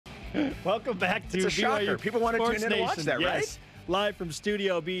Welcome back to It's a shocker. BYU People want to Sports tune in to watch Nation. that, right? Yes. Live from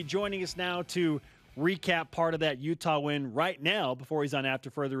Studio B, joining us now to recap part of that Utah win right now, before he's on after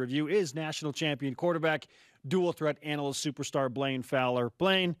further review, is national champion quarterback, dual threat analyst superstar Blaine Fowler.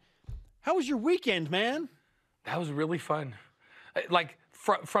 Blaine, how was your weekend, man? That was really fun. Like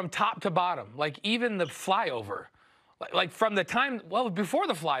from top to bottom, like even the flyover, like from the time, well, before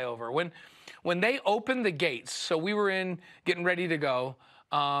the flyover, when they opened the gates, so we were in getting ready to go,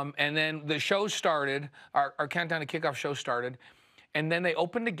 and then the show started, our countdown to kickoff show started, and then they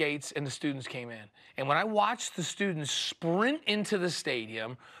opened the gates and the students came in. And when I watched the students sprint into the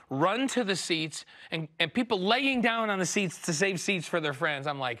stadium, run to the seats, and people laying down on the seats to save seats for their friends,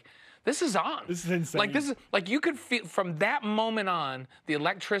 I'm like, this is on. This is insane. Like, this is, like, you could feel from that moment on, the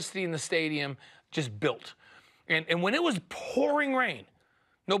electricity in the stadium just built. And when it was pouring rain,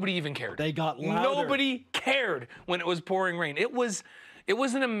 nobody even cared. They got louder. Nobody cared when it was pouring rain. It was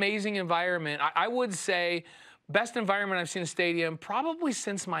an amazing environment. I would say best environment I've seen in a stadium probably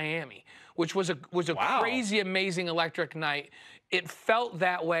since Miami, which was a Wow. crazy, amazing electric night. It felt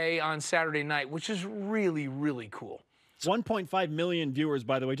that way on Saturday night, which is really, really cool. 1.5 million viewers,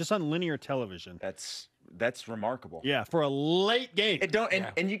 by the way, just on linear television. That's remarkable. Yeah, for a late game.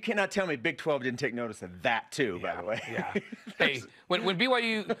 And you cannot tell me Big 12 didn't take notice of that too, by the way. Yeah. Hey, when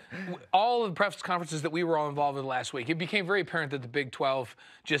BYU, all of the press conferences that we were all involved in last week, it became very apparent that the Big 12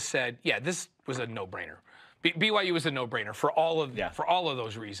 just said, yeah, this was a no-brainer. BYU was a no-brainer for all of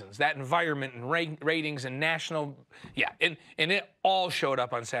those reasons. That environment and ratings and national, and it all showed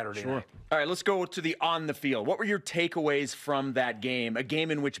up on Saturday night. All right, let's go to the on the field. What were your takeaways from that game? A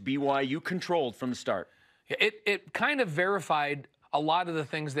game in which BYU controlled from the start. Yeah, it kind of verified a lot of the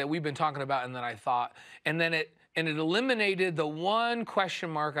things that we've been talking about and that I thought, and then it eliminated the one question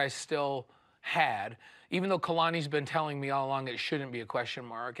mark I still had, even though Kalani's been telling me all along it shouldn't be a question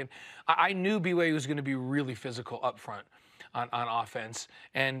mark. And I knew BYU was going to be really physical up front on offense,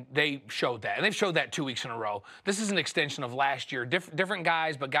 and they showed that. And they've showed that 2 weeks in a row. This is an extension of last year. Different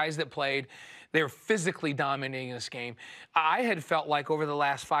guys, but guys that played. They were physically dominating this game. I had felt like over the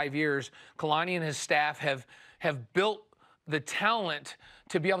last 5 years, Kalani and his staff have built the talent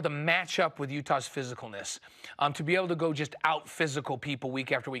to be able to match up with Utah's physicalness, to be able to go just out physical people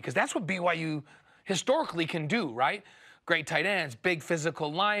week after week, because that's what BYU historically can do, right? Great tight ends, big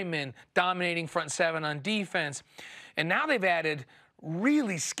physical linemen, dominating front seven on defense. And now they've added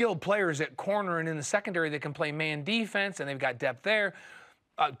really skilled players at corner and in the secondary that can play man defense, and they've got depth there.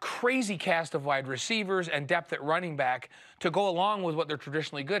 A crazy cast of wide receivers and depth at running back to go along with what they're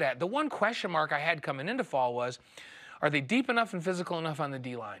traditionally good at. The one question mark I had coming into fall was, are they deep enough and physical enough on the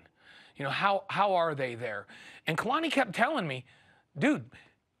D-line? You know, how are they there? And Kalani kept telling me, dude,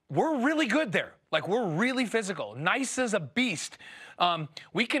 we're really good there. Like, we're really physical. Nice as a beast.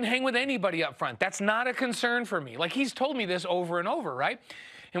 We can hang with anybody up front. That's not a concern for me. Like, he's told me this over and over, right?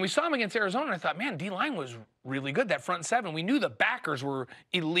 And we saw him against Arizona, and I thought, man, D-line was really good, that front seven. We knew the backers were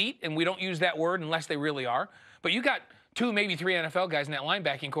elite, and we don't use that word unless they really are. But you got 2, maybe 3 NFL guys in that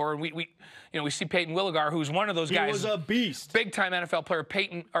linebacking core, and we see Peyton Willigar, who's one of those guys. He was a beast. Big-time NFL player.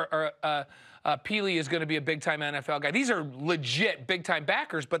 Peely is going to be a big-time NFL guy. These are legit big-time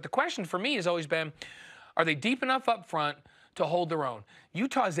backers, but the question for me has always been, are they deep enough up front to hold their own?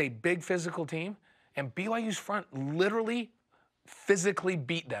 Utah is a big physical team, and BYU's front literally physically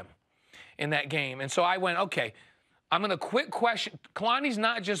beat them in that game. And so I went, okay, I'm going to quit question. Kalani's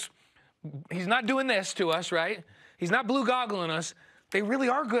he's not doing this to us, right? He's not blue goggling us. They really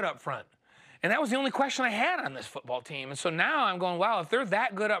are good up front. And that was the only question I had on this football team. And so now I'm going, wow, if they're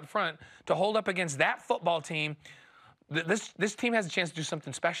that good up front to hold up against that football team, this team has a chance to do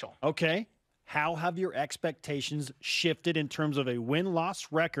something special. Okay. How have your expectations shifted in terms of a win-loss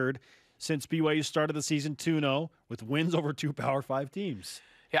record since BYU started the season 2-0 with wins over 2 Power 5 teams?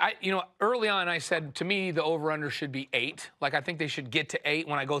 Yeah, early on I said, to me, the over-under should be 8. Like, I think they should get to 8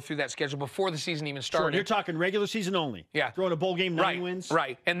 when I go through that schedule before the season even started. Sure, you're talking regular season only. Yeah. Throwing a bowl game, 9 wins.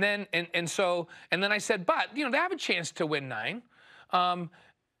 Right. And then I said, but, they have a chance to win 9. Now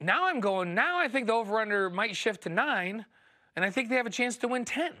I think the over-under might shift to 9, and I think they have a chance to win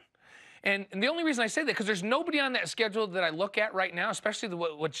 10. And the only reason I say that, because there's nobody on that schedule that I look at right now, especially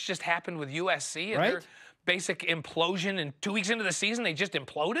what's just happened with USC and their basic implosion. And 2 weeks into the season, they just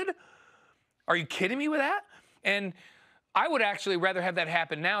imploded? Are you kidding me with that? And I would actually rather have that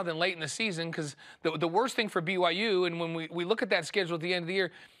happen now than late in the season, because the worst thing for BYU, and when we look at that schedule at the end of the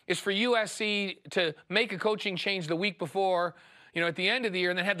year, is for USC to make a coaching change the week before at the end of the year,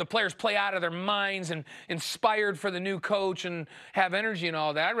 and then have the players play out of their minds and inspired for the new coach and have energy and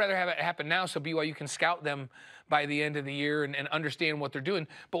all that. I'd rather have it happen now so BYU can scout them by the end of the year and understand what they're doing.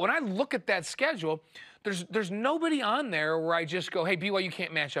 But when I look at that schedule, there's nobody on there where I just go, hey, BYU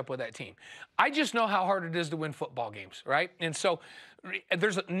can't match up with that team. I just know how hard it is to win football games, right? And so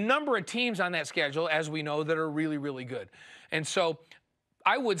there's a number of teams on that schedule, as we know, that are really, really good. And so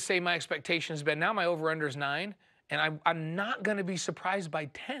I would say my expectation has been, now my over-under is 9, and I'm not going to be surprised by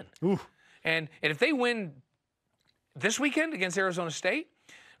 10. Oof. And if they win this weekend against Arizona State,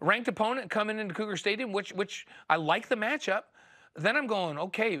 ranked opponent coming into Cougar Stadium, which I like the matchup, then I'm going,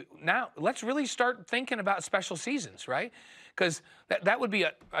 okay, now let's really start thinking about special seasons, right? Because that would be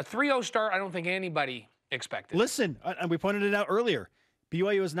a 3-0 start I don't think anybody expected. Listen, and we pointed it out earlier,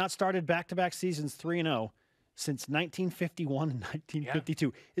 BYU has not started back-to-back seasons 3-0 since 1951 and 1952.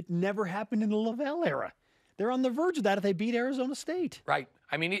 Yeah. It never happened in the Lavelle era. They're on the verge of that if they beat Arizona State. Right.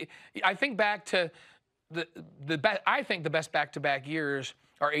 I mean, I think back to I think the best back-to-back years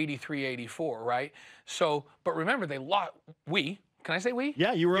are 83, 84, right? So, but remember, they lost. Can I say we?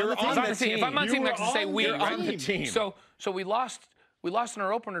 Yeah, you were on the team. If I'm on the team, I can say we. On the team. So we lost in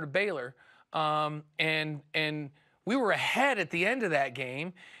our opener to Baylor, and we were ahead at the end of that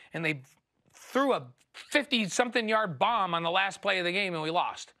game, and they threw a 50-something yard bomb on the last play of the game, and we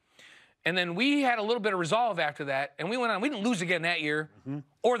lost. And then we had a little bit of resolve after that, and we went on. We didn't lose again that year,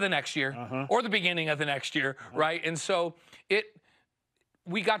 or the next year, or the beginning of the next year, right? And so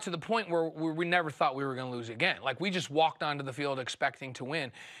we got to the point where we never thought we were going to lose again. Like, we just walked onto the field expecting to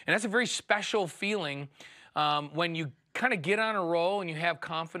win. And that's a very special feeling when you kind of get on a roll and you have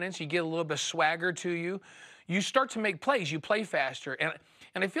confidence, you get a little bit of swagger to you. You start to make plays. You play faster.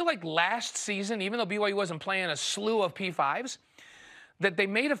 And I feel like last season, even though BYU wasn't playing a slew of P5s, that they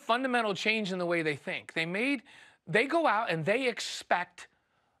made a fundamental change in the way they think. They go out and they expect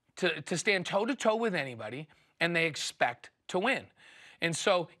to stand toe-to-toe with anybody, and they expect to win. And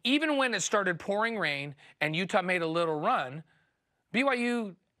so even when it started pouring rain and Utah made a little run,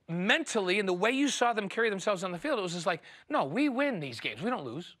 BYU mentally, and the way you saw them carry themselves on the field, it was just like, no, we win these games. We don't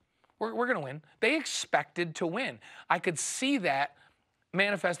lose. We're going to win. They expected to win. I could see that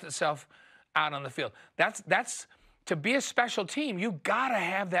manifest itself out on the field. That's to be a special team, you got to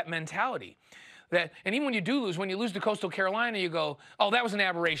have that mentality. And even when you do lose, when you lose to Coastal Carolina, you go, oh, that was an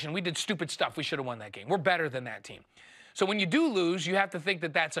aberration. We did stupid stuff. We should have won that game. We're better than that team. So when you do lose, you have to think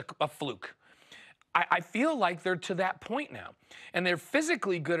that that's a fluke. I feel like they're to that point now. And they're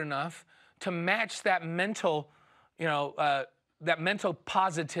physically good enough to match that mental, that mental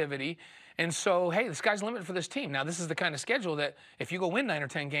positivity. And so, hey, the sky's the limit for this team. Now, this is the kind of schedule that if you go win 9 or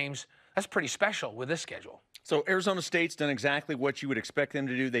 10 games, that's pretty special with this schedule. So Arizona State's done exactly what you would expect them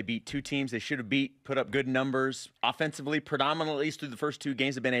to do. They beat 2 teams they should have beat, put up good numbers. Offensively, predominantly, at least through the first 2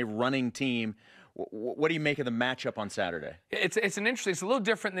 games, have been a running team. What do you make of the matchup on Saturday? It's a little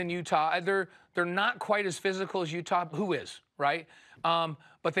different than Utah. They're not quite as physical as Utah, who is, right?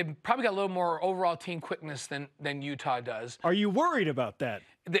 But they've probably got a little more overall team quickness than Utah does. Are you worried about that?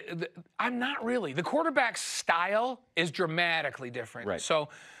 I'm not really. The quarterback's style is dramatically different. Right. So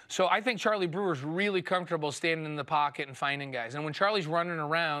I think Charlie Brewer's really comfortable standing in the pocket and finding guys. And when Charlie's running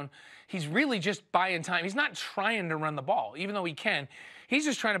around, he's really just buying time. He's not trying to run the ball, even though he can. He's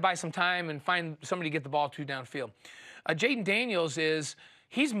just trying to buy some time and find somebody to get the ball to downfield. Jaden Daniels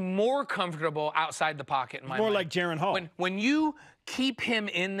he's more comfortable outside the pocket in my mind. More like Jaron Hall. When you keep him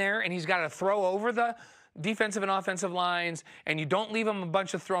in there and he's got to throw over the defensive and offensive lines, and you don't leave him a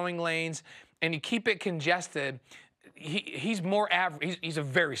bunch of throwing lanes, and you keep it congested, he's more average. He's a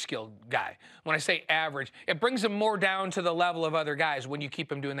very skilled guy. When I say average, it brings him more down to the level of other guys when you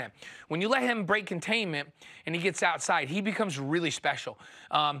keep him doing that. When you let him break containment and he gets outside, he becomes really special.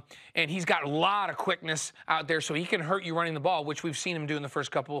 And he's got a lot of quickness out there, so he can hurt you running the ball, which we've seen him do in the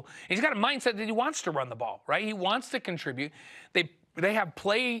first couple. And he's got a mindset that he wants to run the ball, right? He wants to contribute. They have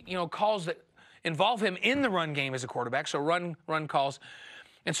play, calls that involve him in the run game as a quarterback, so run calls.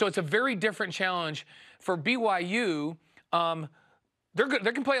 And so it's a very different challenge for BYU. They're good.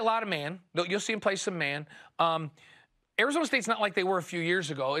 They can play a lot of man. You'll see them play some man. Arizona State's not like they were a few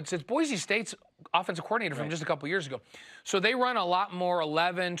years ago. It's Boise State's offensive coordinator from just a couple years ago. So they run a lot more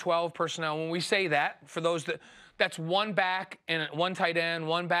 11, 12 personnel. When we say that, for those that's 1 back and 1 tight end,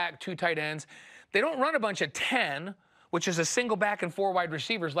 1 back, 2 tight ends. They don't run a bunch of 10, which is a single back and 4 wide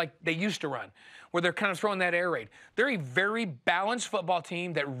receivers like they used to run, where they're kind of throwing that air raid. They're a very balanced football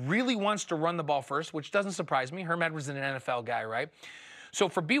team that really wants to run the ball first, which doesn't surprise me. Herm Edwards is an NFL guy, right? So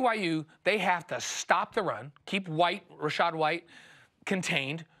for BYU, they have to stop the run, keep Rashad White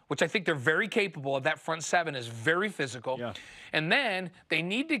contained, which I think they're very capable of. That front seven is very physical. Yeah. And then they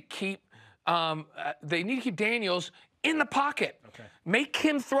need to keep Daniels in the pocket. Okay. Make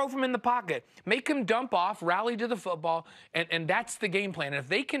him throw from in the pocket. Make him dump off, rally to the football, and that's the game plan. And if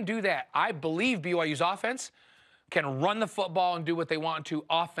they can do that, I believe BYU's offense can run the football and do what they want to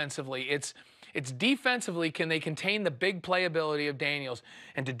offensively. It's defensively, can they contain the big playability of Daniels?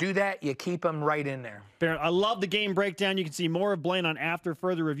 And to do that, you keep him right in there. I love the game breakdown. You can see more of Blaine on After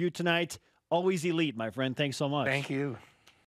Further Review tonight. Always elite, my friend. Thanks so much. Thank you.